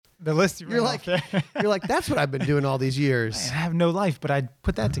The list you're like, you're like, that's what I've been doing all these years. Man, I have no life, but I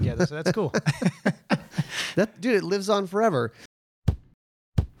put that together, so that's cool. Dude, it lives on forever.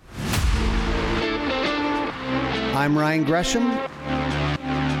 I'm Ryan Gresham,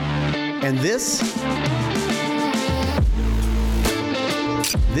 and this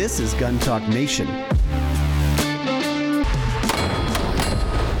is Gun Talk Nation.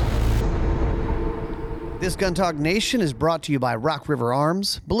 This Gun Talk Nation is brought to you by Rock River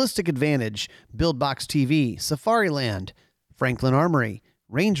Arms, Ballistic Advantage, Build Box TV, Safariland, Franklin Armory,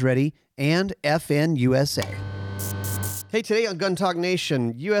 Range Ready, and FN USA. Hey, today on Gun Talk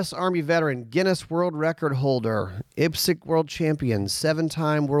Nation, U.S. Army veteran, Guinness World Record holder, IPSC World Champion,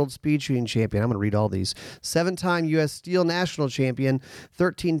 7-time World Speed Shooting Champion. I'm going to read all these. 7-time U.S. Steel National Champion,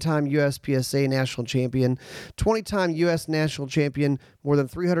 13-time U.S. PSA National Champion, 20-time U.S. National Champion, more than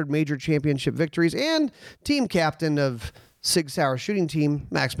 300 major championship victories, and team captain of SIG SAUER shooting team,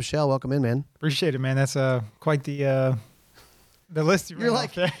 Max Michel. Welcome in, man. Appreciate it, man. That's quite the list you're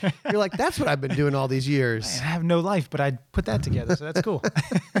like, you're like, that's what I've been doing all these years. Man, I have no life, but I put that together, so that's cool.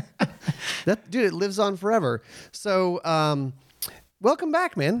 Dude, it lives on forever. So, welcome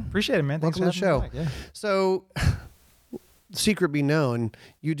back, man. Appreciate it, man. Thanks welcome to the show. Back, yeah. So, secret be known,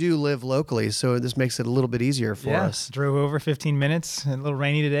 you do live locally, so this makes it a little bit easier for us. Drove over 15 minutes, a little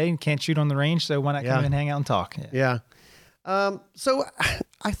rainy today, can't shoot on the range, so why not come in and hang out and talk? Yeah. So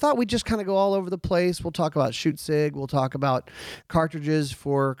I thought we'd just kind of go all over the place. We'll talk about shoot SIG. We'll talk about cartridges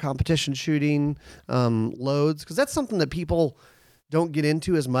for competition shooting, loads, because that's something that people don't get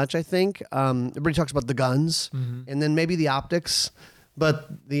into as much, I think. Everybody talks about the guns and then maybe the optics,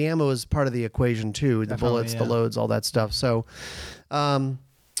 but the ammo is part of the equation too. The bullets, the loads, all that stuff. So, I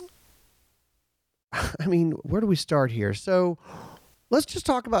mean, where do we start here? So let's just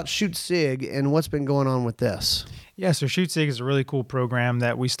talk about shoot SIG and what's been going on with this. Yeah, so Shoot SIG is a really cool program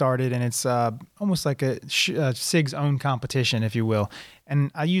that we started, and it's almost like a SIG's own competition, if you will. And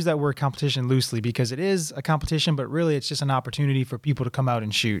I use that word competition loosely because it is a competition, but really it's just an opportunity for people to come out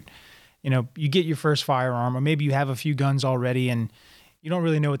and shoot. You know, you get your first firearm, or maybe you have a few guns already, and you don't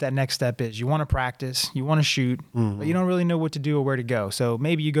really know what that next step is. You want to practice, you want to shoot, but you don't really know what to do or where to go. So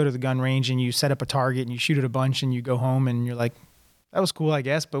maybe you go to the gun range and you set up a target and you shoot it a bunch and you go home and you're like, that was cool, I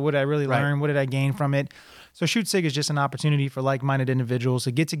guess, but what did I really learn? What did I gain from it? So Shoot SIG is just an opportunity for like-minded individuals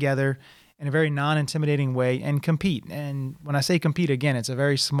to get together in a very non-intimidating way and compete. And when I say compete, again, it's a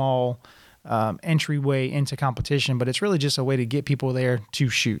very small entryway into competition, but it's really just a way to get people there to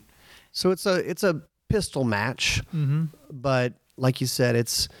shoot. So it's a pistol match, but like you said,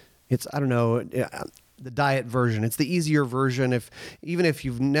 it's I don't know, the diet version. It's the easier version. Even if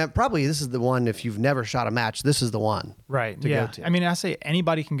you've probably this is the one. If you've never shot a match, this is the one. Right. To go to. I mean, I say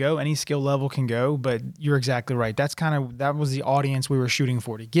anybody can go, any skill level can go, but you're exactly right. That was the audience we were shooting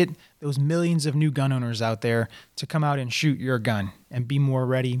for, to get those millions of new gun owners out there to come out and shoot your gun and be more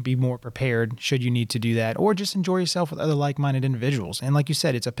ready, be more prepared should you need to do that, or just enjoy yourself with other like-minded individuals. And like you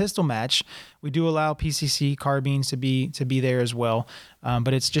said, it's a pistol match. We do allow PCC carbines to be there as well,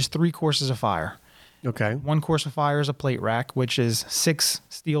 but it's just 3 courses of fire. Okay. 1 course of fire is a plate rack, which is 6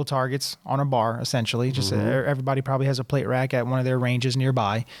 steel targets on a bar, essentially. Just everybody probably has a plate rack at one of their ranges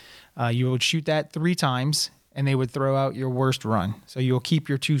nearby. You would shoot that 3 times, and they would throw out your worst run. So you'll keep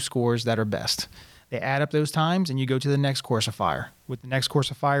your 2 scores that are best. They add up those times, and you go to the next course of fire. With the next course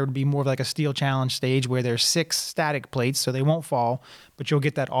of fire, it would be more of like a steel challenge stage where there's 6 static plates, so they won't fall, but you'll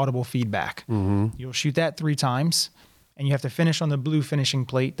get that audible feedback. You'll shoot that 3 times. And you have to finish on the blue finishing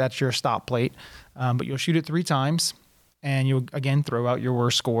plate. That's your stop plate. But you'll shoot it 3 times, and you'll, again, throw out your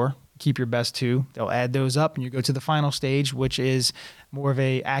worst score. Keep your best 2. They'll add those up, and you go to the final stage, which is more of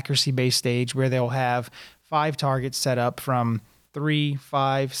a accuracy-based stage where they'll have 5 targets set up from 3,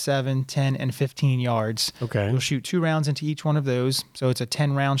 5, 7, 10, and 15 yards. Okay. You'll shoot 2 rounds into each one of those, so it's a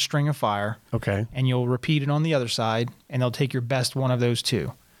 10-round string of fire. Okay. And you'll repeat it on the other side, and they'll take your best one of those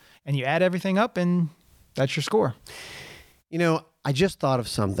 2. And you add everything up, and that's your score. You know, I just thought of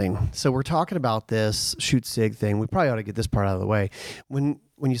something. So we're talking about this Shoot SIG thing. We probably ought to get this part out of the way. When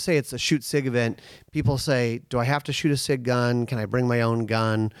you say it's a Shoot SIG event, people say, do I have to shoot a SIG gun? Can I bring my own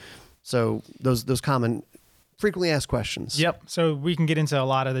gun? So those common, frequently asked questions. Yep. So we can get into a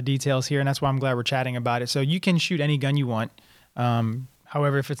lot of the details here, and that's why I'm glad we're chatting about it. So you can shoot any gun you want.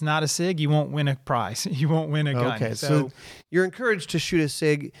 However, if it's not a SIG, you won't win a prize. You won't win a gun. Okay. So you're encouraged to shoot a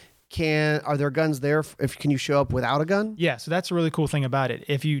SIG Are there guns there? Can you show up without a gun? Yeah, so that's a really cool thing about it.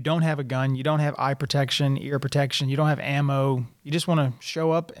 If you don't have a gun, you don't have eye protection, ear protection, you don't have ammo, you just want to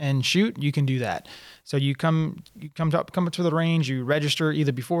show up and shoot, you can do that. So you come up to the range, you register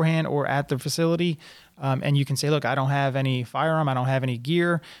either beforehand or at the facility, and you can say, look, I don't have any firearm, I don't have any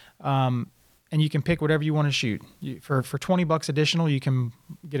gear, and you can pick whatever you want to shoot. For $20 additional, you can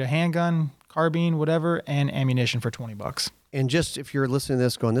get a handgun, carbine, whatever, and ammunition for $20. And just if you're listening to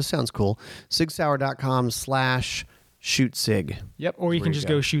this going, this sounds cool, sigsauer.com/shootsig. Yep, or you can just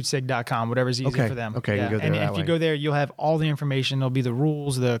go shootsig.com, whatever's easy for them. Okay, yeah. you can go there and if you go there, you'll have all the information. There'll be the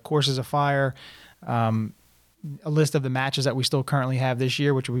rules, the courses of fire, a list of the matches that we still currently have this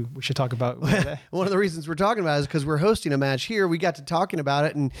year, which we should talk about. One of the reasons we're talking about it is because we're hosting a match here. We got to talking about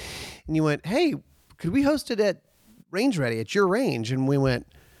it, and you went, hey, could we host it at Range Ready, at your range? And we went,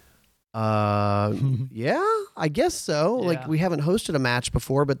 yeah, I guess so. Yeah. Like, we haven't hosted a match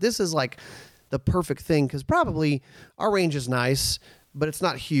before, but this is like the perfect thing because probably our range is nice, but it's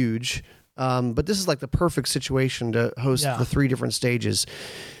not huge. But this is like the perfect situation to host the 3 different stages.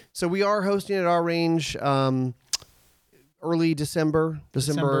 So we are hosting at our range early December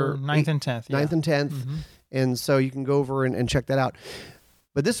 9th and 10th. 9th and 10th. Mm-hmm. And so you can go over and check that out.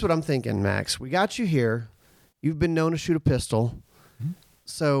 But this is what I'm thinking, Max. We got you here. You've been known to shoot a pistol.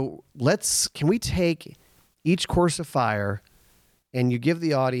 So can we take each course of fire and you give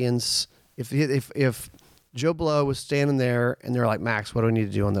the audience, if Joe Blow was standing there and they're like, Max, what do I need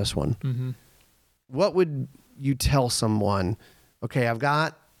to do on this one? Mm-hmm. What would you tell someone? Okay, I've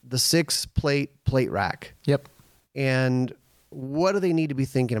got the 6-plate rack. Yep. And what do they need to be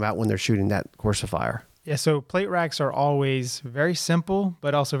thinking about when they're shooting that course of fire? Yeah, so plate racks are always very simple,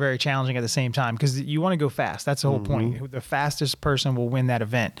 but also very challenging at the same time because you want to go fast. That's the whole point. The fastest person will win that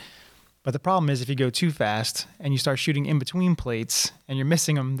event. But the problem is if you go too fast and you start shooting in between plates and you're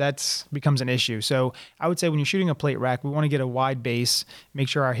missing them, that becomes an issue. So I would say when you're shooting a plate rack, we want to get a wide base, make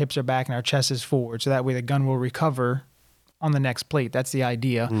sure our hips are back and our chest is forward, so that way the gun will recover on the next plate. That's the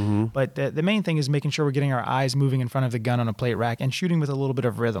idea. Mm-hmm. But the main thing is making sure we're getting our eyes moving in front of the gun on a plate rack and shooting with a little bit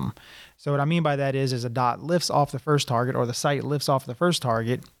of rhythm. So what I mean by that is a dot lifts off the first target or the sight lifts off the first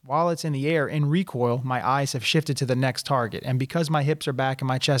target. While it's in the air, in recoil, my eyes have shifted to the next target. And because my hips are back and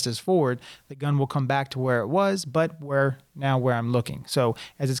my chest is forward, the gun will come back to where it was, but where I'm looking. So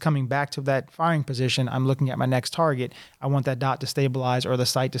as it's coming back to that firing position, I'm looking at my next target. I want that dot to stabilize or the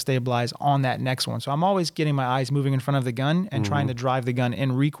sight to stabilize on that next one. So I'm always getting my eyes moving in front of the gun and trying to drive the gun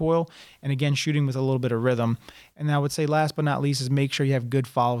in recoil. And again, shooting with a little bit of rhythm. And I would say last but not least is make sure you have good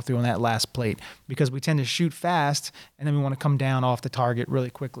follow through on that last plate because we tend to shoot fast and then we want to come down off the target really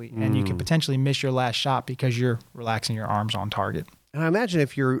quickly. And you can potentially miss your last shot because you're relaxing your arms on target. And I imagine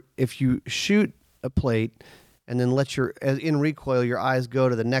if you shoot a plate and then in recoil, your eyes go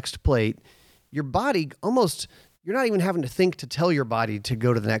to the next plate, your body you're not even having to think to tell your body to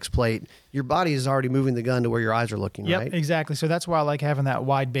go to the next plate. Your body is already moving the gun to where your eyes are looking, right? Yep, exactly. So that's why I like having that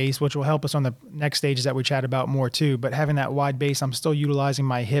wide base, which will help us on the next stages that we chat about more too. But having that wide base, I'm still utilizing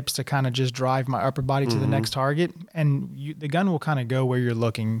my hips to kind of just drive my upper body to the next target. And the gun will kind of go where you're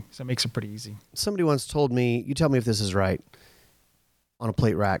looking. So it makes it pretty easy. Somebody once told me, you tell me if this is right, on a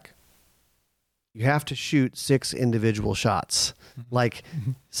plate rack, you have to shoot 6 individual shots. Like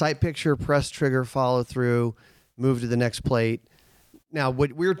sight picture, press trigger, follow through, move to the next plate. Now,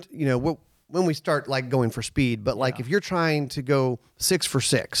 when we start like going for speed, but like if you're trying to go 6 for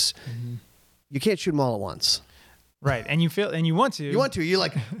 6, you can't shoot them all at once. Right. And you want to. You're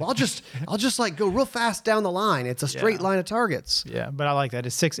like, well, I'll just like go real fast down the line. It's a straight line of targets. Yeah, but I like that.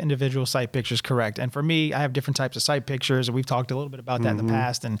 It's 6 individual sight pictures, correct. And for me, I have different types of sight pictures, and we've talked a little bit about that in the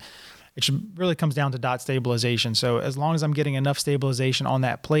past. And it really comes down to dot stabilization. So as long as I'm getting enough stabilization on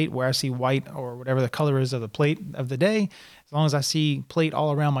that plate where I see white or whatever the color is of the plate of the day, as long as I see plate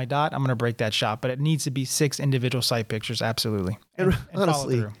all around my dot, I'm going to break that shot. But it needs to be 6 individual sight pictures, absolutely. And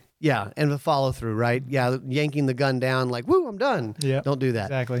honestly, yeah, and the follow through, right? Yeah, yanking the gun down like, woo, I'm done. Yeah, don't do that.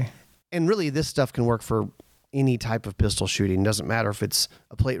 Exactly. And really, this stuff can work for any type of pistol shooting. Doesn't matter if it's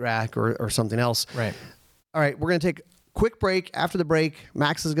a plate rack or something else. Right. All right, we're going to take quick break. After the break,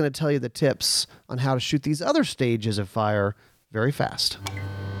 Max is going to tell you the tips on how to shoot these other stages of fire very fast.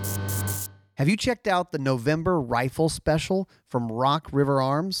 Have you checked out the November rifle special from Rock River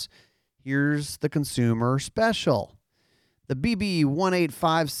Arms? Here's the consumer special. The BB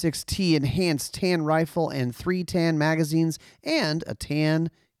 1856T enhanced tan rifle and 3 tan magazines and a tan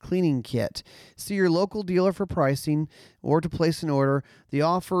cleaning kit. See your local dealer for pricing or to place an order. The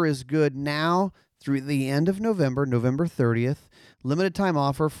offer is good now through the end of November, November 30th. Limited time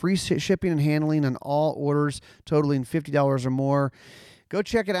offer, free shipping and handling on all orders totaling $50 or more. go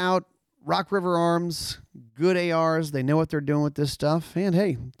check it out. Rock River Arms, good ARs. They know what they're doing with this stuff. And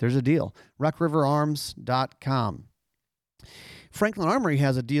hey, there's a deal. RockRiverArms.com. Franklin Armory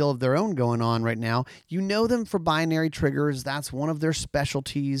has a deal of their own going on right now. You know them for binary triggers. That's one of their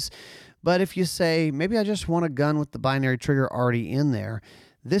specialties. But if you say, maybe I just want a gun with the binary trigger already in there,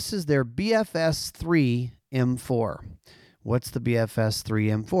 this is their BFS-3 M4. What's the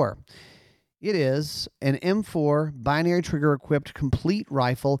BFS-3 M4? It is an M4 binary trigger equipped complete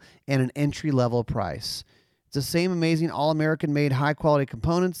rifle and an entry-level price. It's the same amazing all-American made high-quality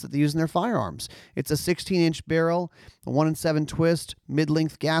components that they use in their firearms. It's a 16-inch barrel, a 1-in-7 twist,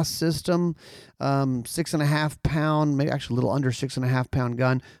 mid-length gas system, 6.5 pound, maybe actually a little under 6.5 pound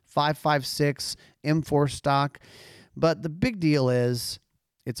gun, 5.56 M4 stock. But the big deal is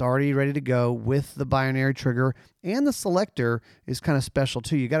it's already ready to go with the binary trigger, and the selector is kind of special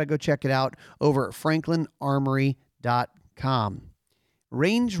too. You got to go check it out over at franklinarmory.com.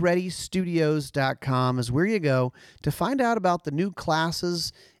 RangeReadyStudios.com is where you go to find out about the new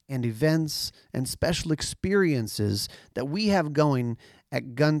classes and events and special experiences that we have going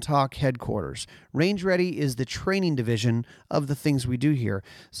at Gun Talk headquarters. Range Ready is the training division of the things we do here.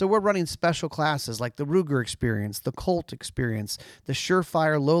 So we're running special classes like the Ruger experience, the Colt experience, the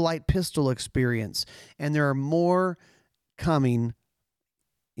Surefire low-light pistol experience, and there are more coming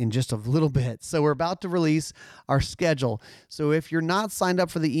in just a little bit. So we're about to release our schedule. So if you're not signed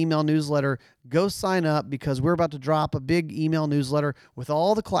up for the email newsletter, go sign up, because we're about to drop a big email newsletter with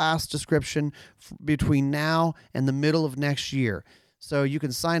all the class description between now and the middle of next year. So you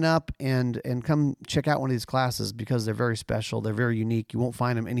can sign up and come check out one of these classes, because they're very special. They're very unique. You won't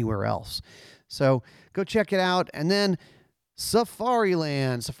find them anywhere else. So go check it out. And then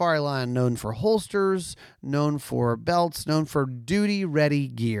Safariland, known for holsters, known for belts, known for duty-ready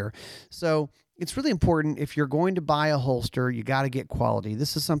gear. So it's really important, if you're going to buy a holster, you got to get quality.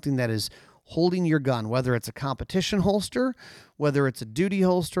 This is something that is holding your gun, whether it's a competition holster, whether it's a duty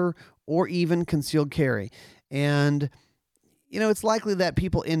holster, or even concealed carry. And you know, it's likely that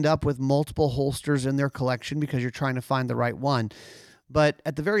people end up with multiple holsters in their collection because you're trying to find the right one. But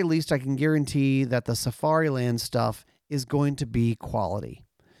at the very least, I can guarantee that the Safariland stuff is going to be quality.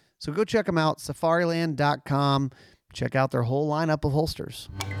 So go check them out, safariland.com. Check out their whole lineup of holsters.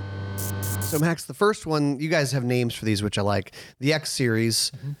 So Max, the first one, you guys have names for these, which I like. The X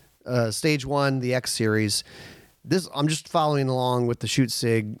Series, Stage 1, the X Series. This, I'm just following along with the Shoot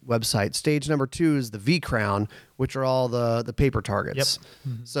SIG website. Stage number 2 is the V Crown, which are all the paper targets. Yep.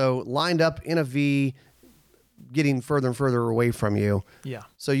 Mm-hmm. So lined up in a V, getting further and further away from you. Yeah.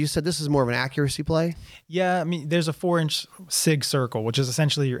 So you said this is more of an accuracy play? Yeah, I mean, there's a 4-inch SIG circle, which is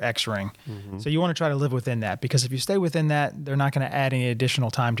essentially your X-ring. Mm-hmm. So you want to try to live within that, because if you stay within that, they're not going to add any additional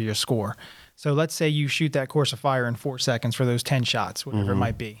time to your score. So let's say you shoot that course of fire in 4 seconds for those 10 shots, whatever it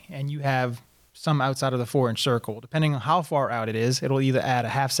might be, and you have some outside of the 4-inch circle. Depending on how far out it is, it'll either add a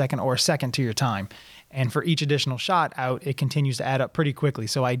half second or a second to your time. And for each additional shot out, it continues to add up pretty quickly.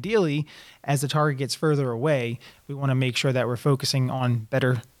 So ideally, as the target gets further away, we want to make sure that we're focusing on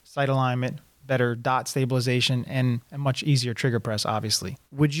better sight alignment, better dot stabilization, and a much easier trigger press, obviously.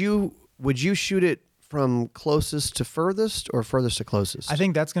 Would you shoot it from closest to furthest or furthest to closest? I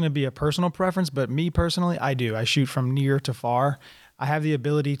think that's going to be a personal preference, but me personally, I do. I shoot from near to far. I have the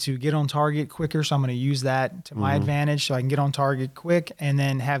ability to get on target quicker, so I'm going to use that to my advantage, so I can get on target quick and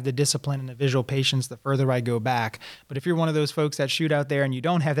then have the discipline and the visual patience the further I go back. But if you're one of those folks that shoot out there and you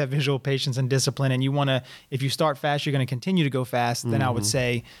don't have that visual patience and discipline, and you want to, if you start fast, you're going to continue to go fast, then I would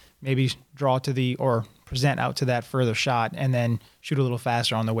say maybe draw to the, or present out to that further shot and then shoot a little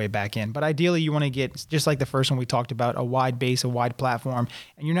faster on the way back in. But ideally, you want to get, just like the first one we talked about, a wide base, a wide platform,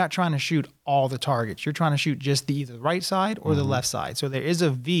 and you're not trying to shoot all the targets. You're trying to shoot just the either right side or the left side. So there is a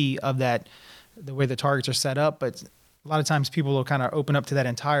V of that, the way the targets are set up, but a lot of times people will kind of open up to that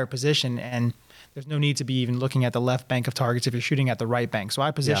entire position, and there's no need to be even looking at the left bank of targets if you're shooting at the right bank. So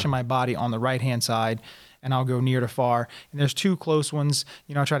I position my body on the right-hand side, and I'll go near to far. And there's 2 close ones.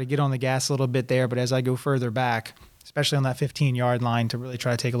 You know, I try to get on the gas a little bit there, but as I go further back, especially on that 15-yard line, to really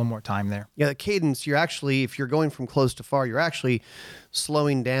try to take a little more time there. Yeah, the cadence, you're actually, if you're going from close to far, you're actually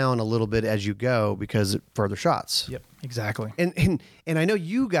slowing down a little bit as you go because further shots. Yep, exactly. And I know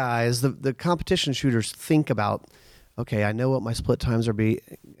you guys, the competition shooters, think about, okay, I know what my split times are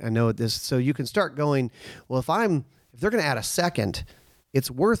I know what this, so you can start going, well, if they're going to add a second, it's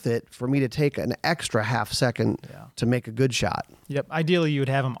worth it for me to take an extra half second to make a good shot. Yep. Ideally, you would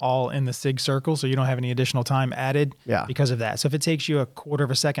have them all in the SIG circle, so you don't have any additional time added because of that. So if it takes you a quarter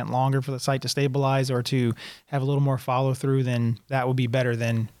of a second longer for the sight to stabilize or to have a little more follow through, then that would be better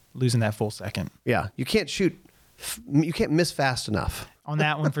than losing that full second. Yeah. You can't shoot you can't miss fast enough. On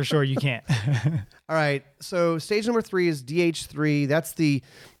that one, for sure, you can't. All right. So stage number 3 is DH3. That's the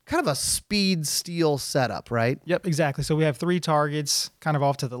kind of a speed steel setup, right? Yep, exactly. So we have 3 targets kind of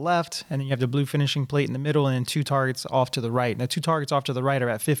off to the left, and then you have the blue finishing plate in the middle, and then 2 targets off to the right. Now, 2 targets off to the right are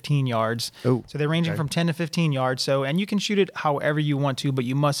at 15 yards. Oh, so they're ranging from 10 to 15 yards. So, and you can shoot it however you want to, but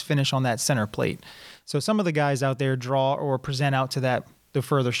you must finish on that center plate. So some of the guys out there draw or present out to the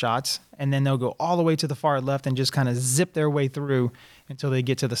further shots, and then they'll go all the way to the far left and just kind of zip their way through until they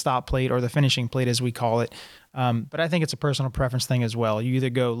get to the stop plate or the finishing plate, as we call it. But I think it's a personal preference thing as well. You either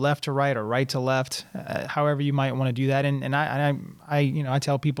go left to right or right to left, however you might want to do that. And I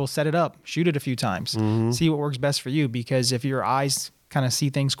tell people, set it up, shoot it a few times, see what works best for you. Because if your eyes kind of see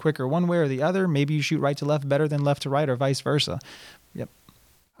things quicker one way or the other, maybe you shoot right to left better than left to right or vice versa. Yep.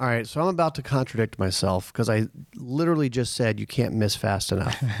 All right, so I'm about to contradict myself because I literally just said you can't miss fast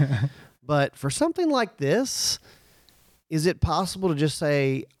enough. But for something like this, is it possible to just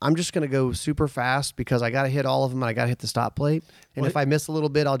say, I'm just going to go super fast because I got to hit all of them and I got to hit the stop plate? And if I miss a little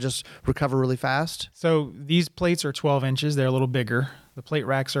bit, I'll just recover really fast? So these plates are 12 inches. They're a little bigger. The plate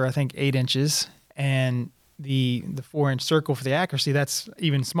racks are, I think, 8 inches. And the 4-inch circle for the accuracy, that's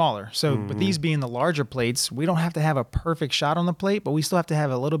even smaller. So, but these being the larger plates, we don't have to have a perfect shot on the plate, but we still have to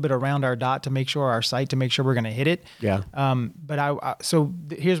have a little bit around our dot to make sure our sight, to make sure we're going to hit it. Yeah.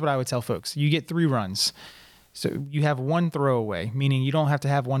 Here's what I would tell folks. You get 3 runs. So you have 1 throwaway, meaning you don't have to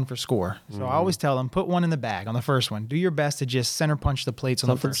have 1 for score. So I always tell them, put 1 in the bag on the first one. Do your best to just center punch the plates on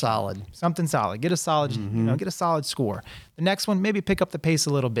the first one. Something solid. Get a solid, get a solid score. The next one, maybe pick up the pace a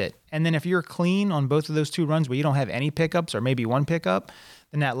little bit. And then if you're clean on both of those 2 runs where you don't have any pickups or maybe 1 pickup,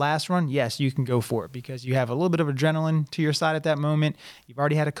 then that last run, yes, you can go for it because you have a little bit of adrenaline to your side at that moment. You've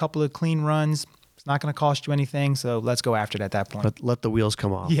already had a couple of clean runs. It's not going to cost you anything, so let's go after it at that point. Let the wheels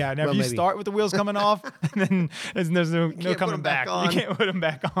come off. Yeah, now if you start with the wheels coming off, then there's no coming back. You can't put them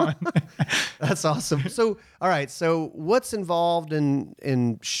back on. That's awesome. So, all right. So, what's involved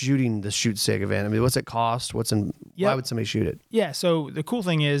in shooting the Shoot SIG event? I mean, what's it cost? Why would somebody shoot it? Yeah. So the cool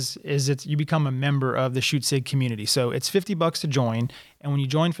thing is you become a member of the Shoot SIG community. So it's $50 to join, and when you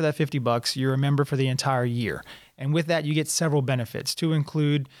join for that $50, you're a member for the entire year. And with that, you get several benefits to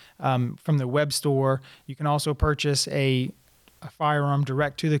include from the web store. You can also purchase a firearm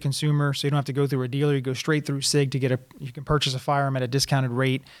direct to the consumer, so you don't have to go through a dealer. You go straight through SIG you can purchase a firearm at a discounted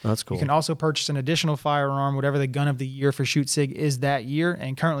rate. That's cool. You can also purchase an additional firearm, whatever the gun of the year for Shoot SIG is that year.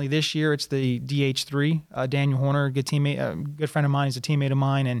 And currently this year, it's the DH3. Daniel Horner, good teammate, good friend of mine. He's a teammate of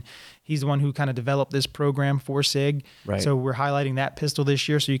mine, and he's the one who kind of developed this program for SIG. Right. So we're highlighting that pistol this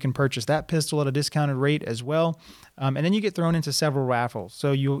year, so you can purchase that pistol at a discounted rate as well. And then you get thrown into several raffles.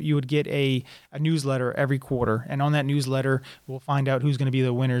 So you would get a newsletter every quarter, and on that newsletter, we'll find out who's going to be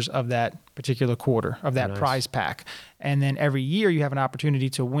the winners of that particular quarter, of that prize pack. And then every year you have an opportunity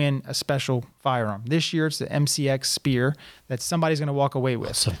to win a special firearm. This year it's the MCX Spear that somebody's going to walk away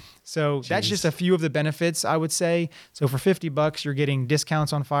with. Awesome. So that's just a few of the benefits, I would say. So for $50, you're getting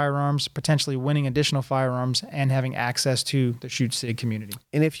discounts on firearms, potentially winning additional firearms, and having access to the Shoot SIG community.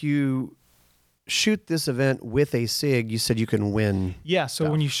 And if you shoot this event with a SIG, you said you can win. Yeah. So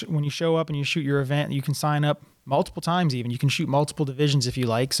when you show up and you shoot your event, you can sign up multiple times even. You can shoot multiple divisions if you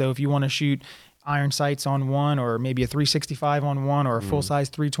like. So if you want to shoot iron sights on one, or maybe a 365 on one, or a full-size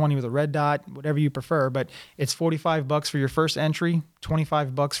 320 with a red dot, whatever you prefer. But it's $45 for your first entry,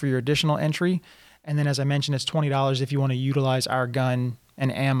 $25 for your additional entry. And then, as I mentioned, it's $20 if you want to utilize our gun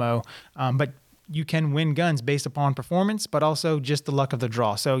and ammo. But you can win guns based upon performance, but also just the luck of the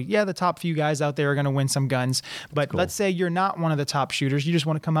draw. So yeah, the top few guys out there are going to win some guns, but let's say you're not one of the top shooters. You just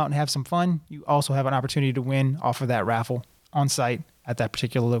want to come out and have some fun. You also have an opportunity to win off of that raffle on site at that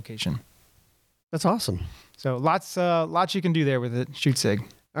particular location. That's awesome. So lots you can do there with it. Shoot SIG.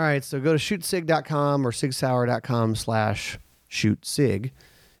 All right. So go to shootsig.com or sigsauer.com/shootsig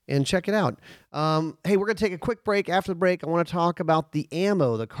and check it out. Hey, we're going to take a quick break. After the break, I want to talk about the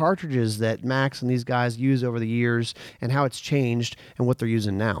ammo, the cartridges that Max and these guys use over the years and how it's changed and what they're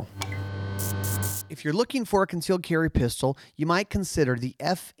using now. If you're looking for a concealed carry pistol, you might consider the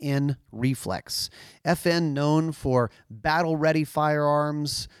FN Reflex. FN, known for battle-ready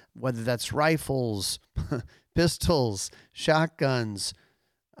firearms, whether that's rifles, pistols, shotguns,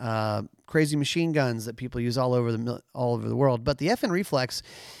 crazy machine guns that people use all over the world. But the FN Reflex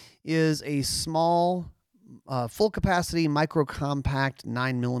is a small, full-capacity, micro-compact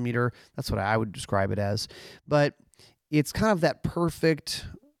 9mm. That's what I would describe it as. But it's kind of that perfect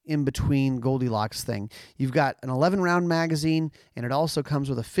in between Goldilocks thing. You've got an 11-round magazine, and it also comes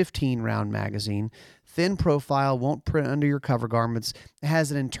with a 15-round magazine. Thin profile, won't print under your cover garments. It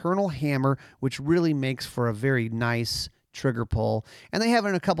has an internal hammer, which really makes for a very nice trigger pull. And they have it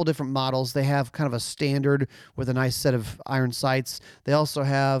in a couple different models. They have kind of a standard with a nice set of iron sights. They also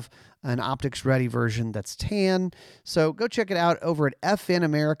have an optics ready version that's tan. So go check it out over at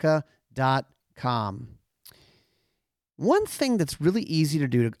fnamerica.com. One thing that's really easy to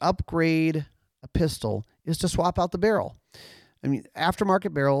do to upgrade a pistol is to swap out the barrel. I mean,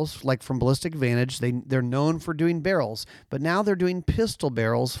 aftermarket barrels, like from Ballistic Advantage, they're known for doing barrels, but now they're doing pistol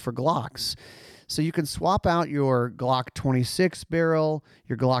barrels for Glocks. So you can swap out your Glock 26 barrel,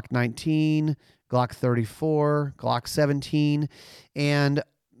 your Glock 19, Glock 34, Glock 17, and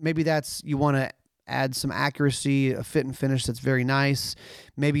maybe you want to add some accuracy, a fit and finish that's very nice.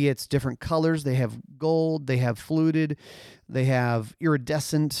 Maybe it's different colors. They have gold, they have fluted, they have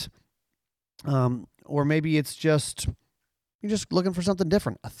iridescent, or maybe it's just... You're just looking for something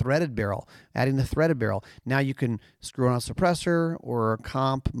different, a threaded barrel, adding the threaded barrel. Now you can screw on a suppressor or a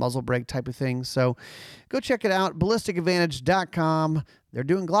comp, muzzle brake type of thing. So go check it out, ballisticadvantage.com. They're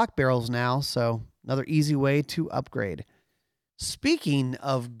doing Glock barrels now, so another easy way to upgrade. Speaking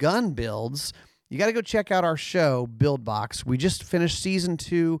of gun builds, you got to go check out our show, Build Box. We just finished season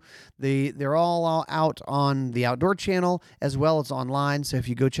 2. They're all out on the Outdoor Channel as well as online. So if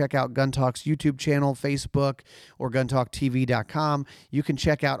you go check out Gun Talk's YouTube channel, Facebook, or guntalktv.com, you can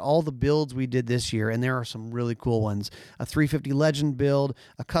check out all the builds we did this year. And there are some really cool ones. A 350 Legend build,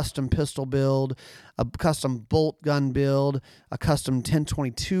 a custom pistol build, a custom bolt gun build, a custom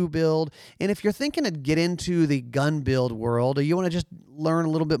 1022 build. And if you're thinking to get into the gun build world, or you want to just learn a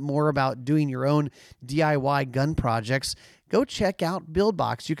little bit more about doing your own DIY gun projects, go check out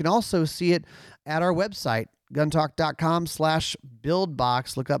BuildBox. You can also see it at our website,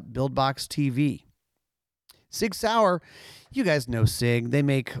 guntalk.com/BuildBox. Look up BuildBox TV. SIG Sauer, you guys know SIG. They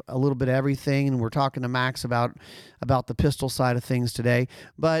make a little bit of everything, and we're talking to Max about the pistol side of things today.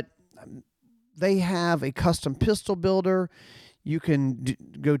 But they have a custom pistol builder. You can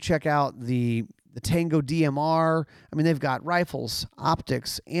go check out the Tango DMR. I mean, they've got rifles,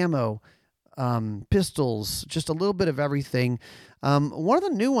 optics, ammo, pistols, just a little bit of everything. One of the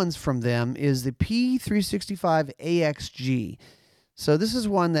new ones from them is the P365 AXG. So this is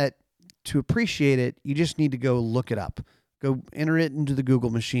one that, to appreciate it, you just need to go look it up. Go enter it into the Google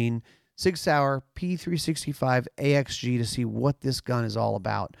machine, SIG Sauer P365 AXG, to see what this gun is all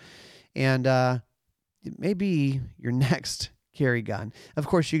about. And it may be your next carry gun. Of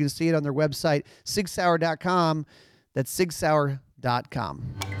course, you can see it on their website, sigsauer.com. That's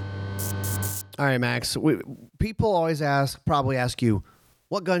sigsauer.com. All right, Max. People always probably ask you,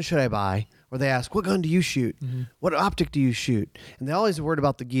 what gun should I buy? Or they ask, what gun do you shoot? Mm-hmm. What optic do you shoot? And they always worry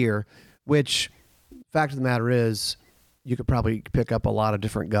about the gear, which, fact of the matter is, you could probably pick up a lot of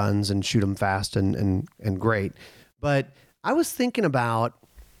different guns and shoot them fast and great. But I was thinking about,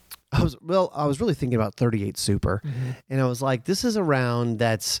 I was really thinking about 38 Super. Mm-hmm. And I was like, this is a round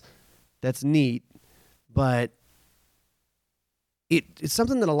that's neat, but it's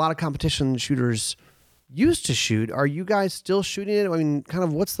something that a lot of competition shooters used to shoot. Are you guys still shooting it? I mean, kind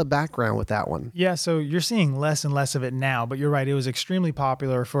of what's the background with that one? Yeah, so you're seeing less and less of it now, but you're right. It was extremely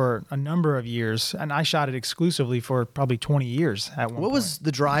popular for a number of years, and I shot it exclusively for probably 20 years at one point. What was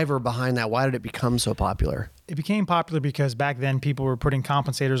the driver behind that? Why did it become so popular? It became popular because back then people were putting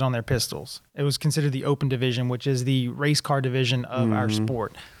compensators on their pistols. It was considered the open division, which is the race car division of our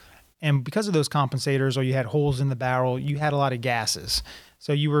sport. And because of those compensators, or you had holes in the barrel, you had a lot of gases.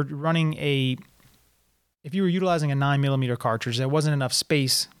 So you were running if you were utilizing a 9mm cartridge, there wasn't enough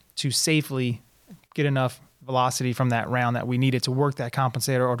space to safely get enough velocity from that round that we needed to work that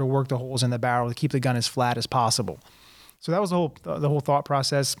compensator or to work the holes in the barrel to keep the gun as flat as possible. So that was the whole thought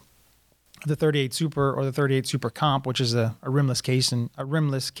process. The 38 Super, or the 38 Super Comp, which is a rimless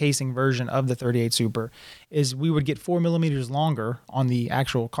casing version of the 38 Super, is we would get 4mm longer on the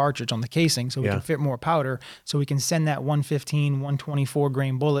actual cartridge, on the casing, so we can fit more powder, so we can send that 115, 124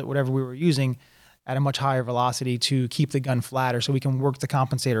 grain bullet, whatever we were using, at a much higher velocity to keep the gun flatter, so we can work the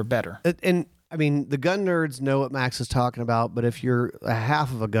compensator better. And I mean, the gun nerds know what Max is talking about, but if you're a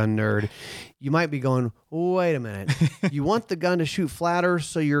half of a gun nerd, you might be going, wait a minute. You want the gun to shoot flatter,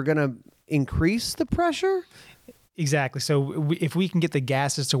 so you're going to increase the pressure? Exactly. So if we can get the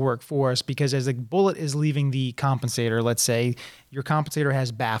gases to work for us, because as the bullet is leaving the compensator, let's say your compensator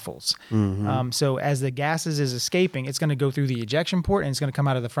has baffles. Mm-hmm. So as the gases is escaping, it's going to go through the ejection port and it's going to come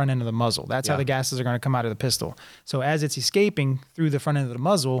out of the front end of the muzzle. That's how the gases are going to come out of the pistol. So as it's escaping through the front end of the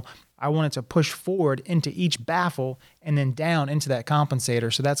muzzle, I want it to push forward into each baffle and then down into that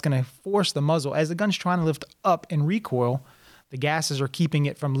compensator. So that's going to force the muzzle. As the gun's trying to lift up in recoil, the gases are keeping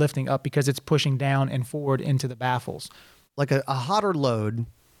it from lifting up because it's pushing down and forward into the baffles. Like a hotter load,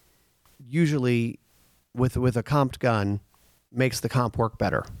 usually with a comped gun, makes the comp work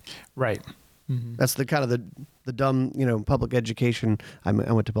better. Right. Mm-hmm. That's the kind of the dumb, public education. I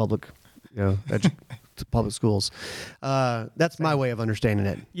went to public, to public schools. That's my way of understanding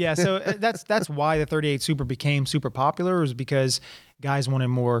it. Yeah, so that's why the 38 Super became super popular, was because guys wanted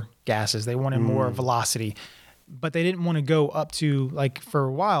more gases. They wanted more velocity. But they didn't want to go up to, like, for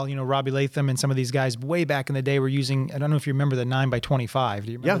a while, Robbie Latham and some of these guys way back in the day were using, I don't know if you remember the 9x25.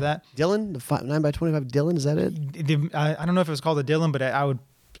 Do you remember that? Dylan, the 9x25 Dylan, is that it? I don't know if it was called a Dylan, but I would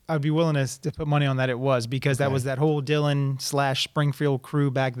be willing to put money on that it was, because that was that whole Dylan / Springfield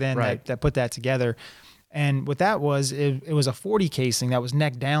crew back then that put that together. And what that was, it was a 40 casing that was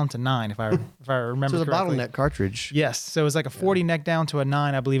neck down to 9, if I remember so correctly. So the bottleneck cartridge. Yes. So it was like a 40 neck down to a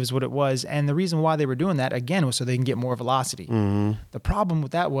 9, I believe is what it was. And the reason why they were doing that, again, was so they can get more velocity. Mm-hmm. The problem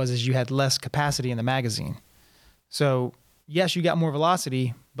with that is you had less capacity in the magazine. So yes, you got more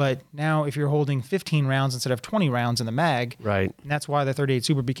velocity, but now if you're holding 15 rounds instead of 20 rounds in the mag, right? And that's why the 38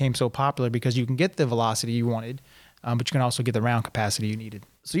 Super became so popular, because you can get the velocity you wanted, but you can also get the round capacity you needed.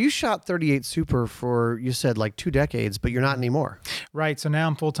 So you shot 38 Super for, you said, like 2 decades, but you're not anymore. Right. So now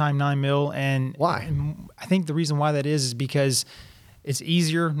I'm full-time 9mm. And why? And I think the reason why that is because it's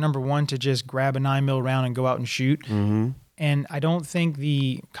easier, number one, to just grab a 9mm round and go out and shoot. Mm-hmm. And I don't think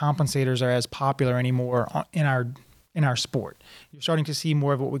the compensators are as popular anymore in our sport. You're starting to see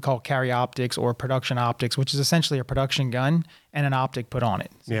more of what we call carry optics or production optics, which is essentially a production gun and an optic put on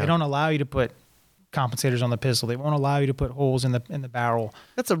it. So they don't allow you to put compensators on the pistol. They won't allow you to put holes in the barrel.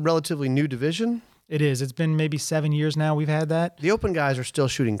 That's a relatively new division. It is. It's been maybe 7 years now we've had that. The open guys are still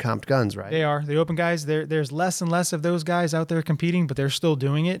shooting comped guns, right? They are. The open guys, there's less and less of those guys out there competing, but they're still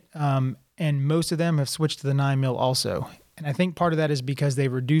doing it. And most of them have switched to the 9mm also. And I think part of that is because they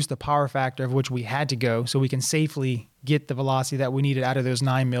reduced the power factor of which we had to go, so we can safely get the velocity that we needed out of those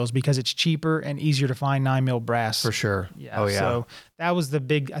 9mm, because it's cheaper and easier to find 9mm brass. For sure. Yeah. Oh, yeah. So that was the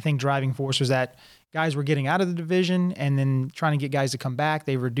big, I think, driving force, was that guys were getting out of the division and then trying to get guys to come back.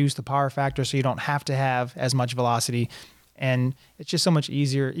 They reduced the power factor so you don't have to have as much velocity. And it's just so much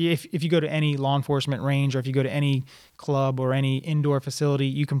easier. If you go to any law enforcement range, or if you go to any club or any indoor facility,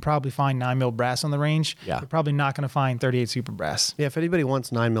 you can probably find 9mm brass on the range. Yeah. You're probably not going to find 38 Super brass. Yeah, if anybody wants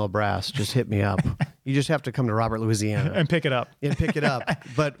 9mm brass, just hit me up. You just have to come to Robert, Louisiana. And pick it up. And pick it up.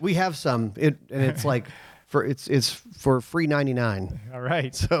 But we have some, and it's like, it's for free 99. All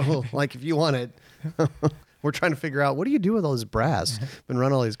right. So, like, if you want it, we're trying to figure out, what do you do with all this brass? Been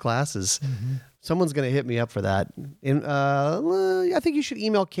running all these classes. Mm-hmm. Someone's going to hit me up for that. And I think you should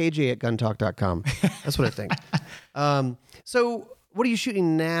email kj@guntalk.com. That's what I think. So what are you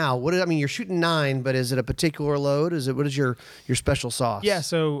shooting now? You're shooting 9, but is it a particular load? What is your special sauce? Yeah,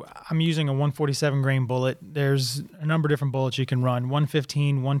 so I'm using a 147 grain bullet. There's a number of different bullets you can run: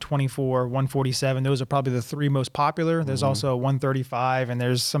 115, 124, 147. Those are probably the 3 most popular. There's also a 135, and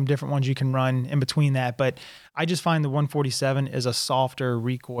there's some different ones you can run in between that. But I just find the 147 is a softer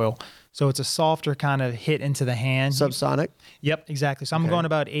recoil. So it's a softer kind of hit into the hand. Subsonic? Yep, exactly. So I'm going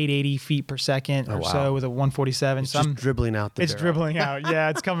about 880 feet per second so with a 147. It's just dribbling out the barrel. Dribbling out. Yeah,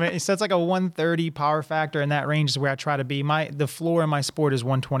 it's coming. So it's like a 130 power factor, and that range is where I try to be. The floor in my sport is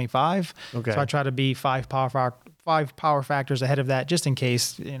 125. Okay. So I try to be 5 power factors ahead of that, just in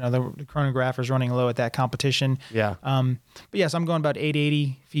case, the chronograph is running low at that competition. Yeah. But yes, I'm going about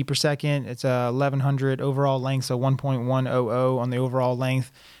 880 feet per second. It's 1100 overall length, so 1.100 on the overall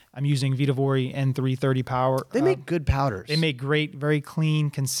length. I'm using Vitavori N330 power. They make good powders. They make great, very clean,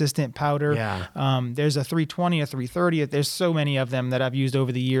 consistent powder. Yeah. There's a 320, a 330. There's so many of them that I've used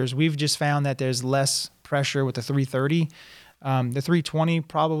over the years. We've just found that there's less pressure with the 330. The 320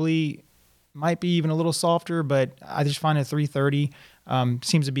 probably might be even a little softer, but I just find a 330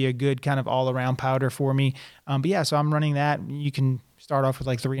 seems to be a good kind of all-around powder for me. But yeah, so I'm running that. You can start off with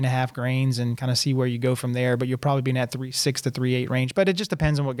like 3.5 grains and kind of see where you go from there, but you'll probably be in that 3.6 to 3.8 range. But it just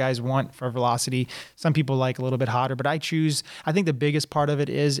depends on what guys want for velocity. Some people like a little bit hotter, but I think the biggest part of it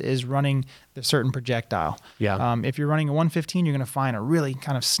is running the certain projectile. Yeah. If you're running a 115, you're going to find a really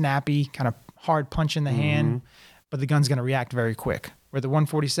kind of snappy, kind of hard punch in the hand, but the gun's going to react very quick. Where the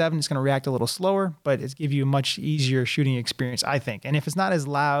 147 is going to react a little slower, but it's give you a much easier shooting experience, I think. And if it's not as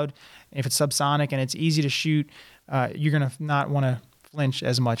loud, if it's subsonic and it's easy to shoot, you're going to not want to flinch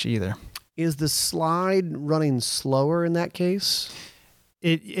as much either. Is the slide running slower in that case?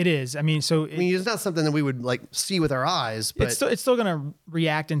 It is. I mean, it's not something that we would like see with our eyes, but it's still going to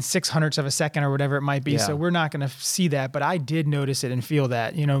react in 600ths of a second or whatever it might be. Yeah. So we're not going to see that, but I did notice it and feel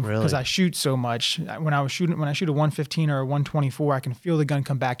that, because Really? I shoot so much. When I shoot a 115 or a 124, I can feel the gun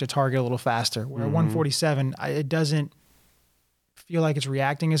come back to target a little faster. Where a 147, it doesn't feel like it's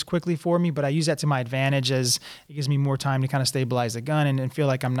reacting as quickly for me, but I use that to my advantage as it gives me more time to kind of stabilize the gun and feel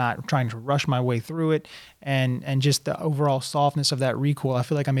like I'm not trying to rush my way through it, and just the overall softness of that recoil. I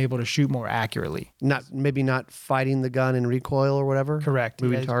feel like I'm able to shoot more accurately. not fighting the gun in recoil or whatever. Correct.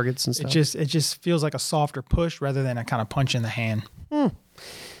 Moving Yeah, targets and stuff. It just feels like a softer push rather than a kind of punch in the hand.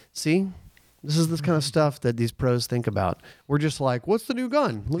 See, this is this kind of stuff that these pros think about. We're just like, what's the new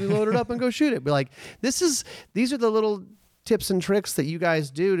gun? Let me load it up and go shoot it. But like, these are the little tips and tricks that you guys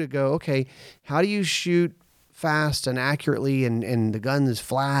do to go, okay, how do you shoot fast and accurately and the gun is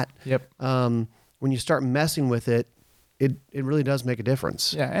flat? Yep. When you start messing with it, it really does make a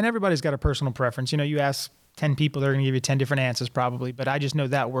difference. Yeah, and everybody's got a personal preference. You ask 10 people, they're going to give you 10 different answers probably, but I just know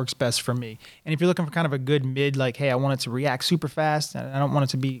that works best for me. And if you're looking for kind of a good mid, like, hey, I want it to react super fast, and I don't want it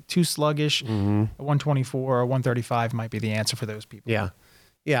to be too sluggish, a 124 or a 135 might be the answer for those people. Yeah.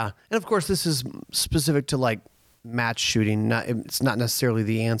 Yeah. And of course, this is specific to like match shooting. It's not necessarily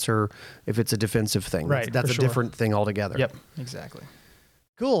the answer if it's a defensive thing. Right, That's for a sure. different thing altogether. Yep, exactly.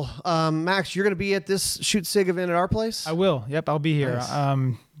 Cool. Max, you're going to be at this Shoot SIG event at our place? I will. Yep, I'll be here.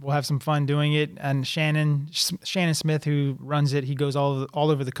 Nice. We'll have some fun doing it. And Shannon Smith, who runs it, he goes all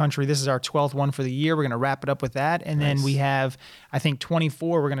over the country. This is our 12th one for the year. We're going to wrap it up with that. And then we have, I think,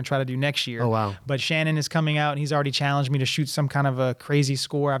 24 we're going to try to do next year. Oh, wow. But Shannon is coming out, and he's already challenged me to shoot some kind of a crazy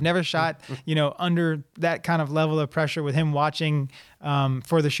score. I've never shot, under that kind of level of pressure with him watching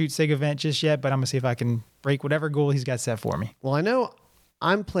for the Shoot SIG event just yet. But I'm going to see if I can break whatever goal he's got set for me. Well, I know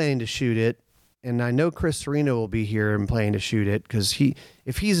I'm planning to shoot it, and I know Chris Serino will be here and planning to shoot it because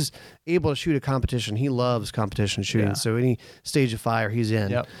if he's able to shoot a competition, he loves competition shooting. Yeah. So any stage of fire, he's in.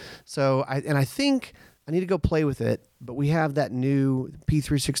 Yep. So I think I need to go play with it, but we have that new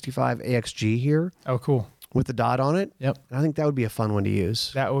P365 AXG here Oh, cool. with the dot on it. Yep. And I think that would be a fun one to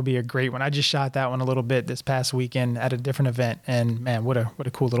use. That would be a great one. I just shot that one a little bit this past weekend at a different event, and man, what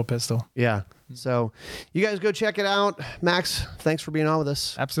a cool little pistol. Yeah. So you guys go check it out. Max, thanks for being on with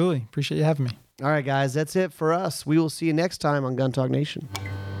us. Absolutely. Appreciate you having me. All right, guys, that's it for us. We will see you next time on Gun Talk Nation.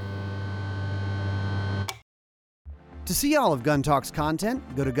 To see all of Gun Talk's content,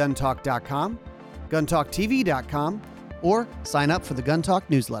 go to guntalk.com, guntalktv.com, or sign up for the Gun Talk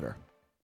newsletter.